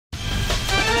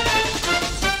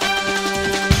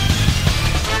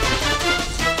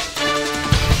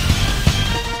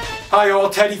Hi all,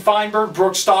 Teddy Feinberg,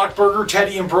 Brook Stockburger,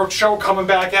 Teddy and Brook Show coming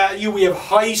back at you. We have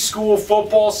high school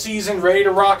football season ready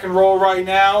to rock and roll right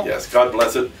now. Yes, God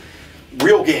bless it.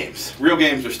 Real games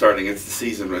are starting. It's the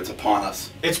season. It's upon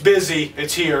us. It's busy.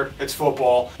 It's here. It's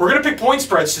football. We're going to pick point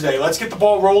spreads today. Let's get the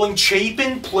ball rolling.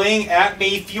 Chapin playing at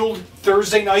Mayfield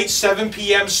Thursday night, 7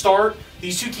 p.m. start.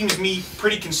 These two teams meet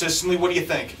pretty consistently. What do you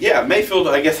think? Yeah, Mayfield,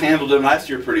 I guess, handled them last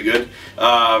year pretty good.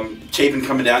 Chapin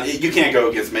coming down. You can't go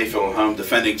against Mayfield at home.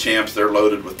 Defending champs, they're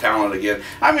loaded with talent again.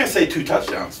 I'm going to say 2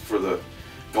 touchdowns for the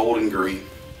Gold and Green.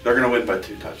 They're going to win by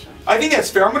 2 touchdowns. I think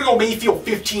that's fair. I'm going to go Mayfield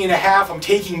 15.5. I'm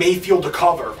taking Mayfield to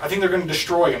cover. I think they're going to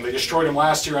destroy him. They destroyed him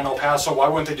last year in El Paso. Why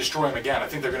wouldn't they destroy him again? I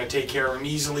think they're going to take care of him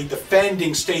easily.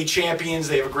 Defending state champions.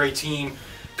 They have a great team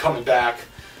coming back.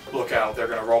 Look out, they're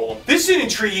going to roll them. This is an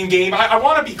intriguing game. I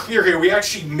want to be clear here. We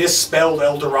actually misspelled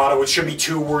El Dorado. It should be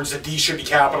 2 words. The D should be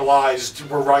capitalized.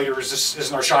 We're writers. This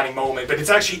isn't our shining moment. But it's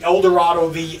actually El Dorado,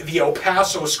 the El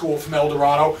Paso school from El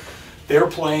Dorado. They're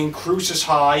playing Cruces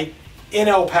High in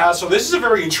El Paso. This is a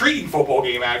very intriguing football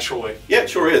game, actually. Yeah, it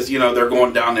sure is. You know, they're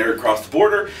going down there across the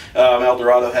border. El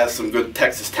Dorado has some good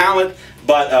Texas talent,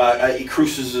 but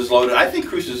Cruces is loaded. I think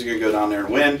Cruces is going to go down there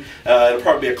and win. It'll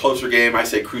probably be a closer game. I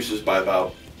say Cruces by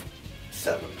about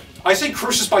 7. I say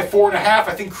Cruces by 4.5.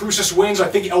 I think Cruces wins. I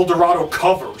think El Dorado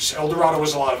covers. El Dorado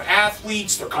has a lot of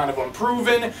athletes. They're kind of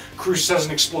unproven. Cruces has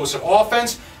an explosive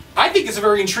offense. I think it's a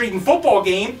very intriguing football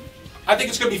game. I think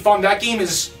it's going to be fun. That game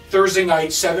is Thursday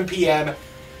night, 7 p.m.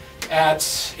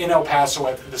 in El Paso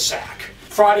at the SAC.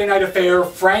 Friday night affair,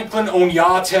 Franklin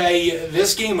Oñate.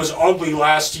 This game was ugly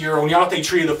last year. Oñate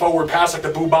treated the forward pass like the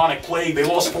bubonic plague. They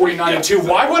lost 49-2.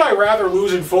 Why would I rather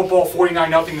lose in football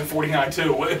 49-0 than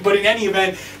 49-2? But in any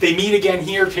event, they meet again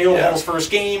here. Caleb Hall's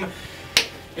first game.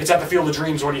 It's at the Field of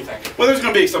Dreams. What do you think? Well, there's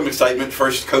going to be some excitement.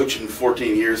 First coach in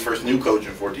 14 years, first new coach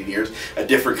in 14 years, a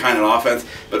different kind of offense.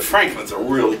 But Franklin's a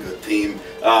really good team.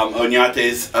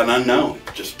 Oñate's an unknown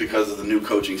just because of the new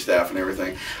coaching staff and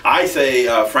everything. I say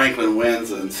Franklin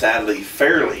wins, and sadly,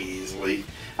 fairly easily.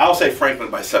 I'll say Franklin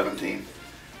by 17.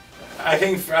 I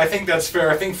think that's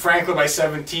fair. I think Franklin by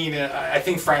 17. I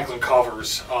think Franklin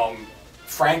covers.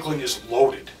 Franklin is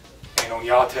loaded. And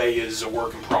Oñate is a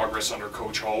work in progress under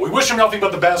Coach Hall. We wish him nothing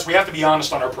but the best. We have to be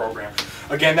honest on our program.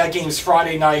 Again, that game's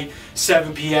Friday night,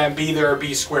 7 p.m. Be there or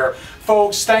be square.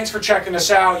 Folks, thanks for checking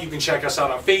us out. You can check us out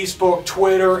on Facebook,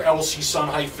 Twitter,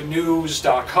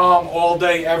 lcsun-news.com all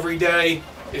day, every day.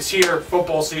 It's here,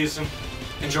 football season.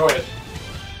 Enjoy it.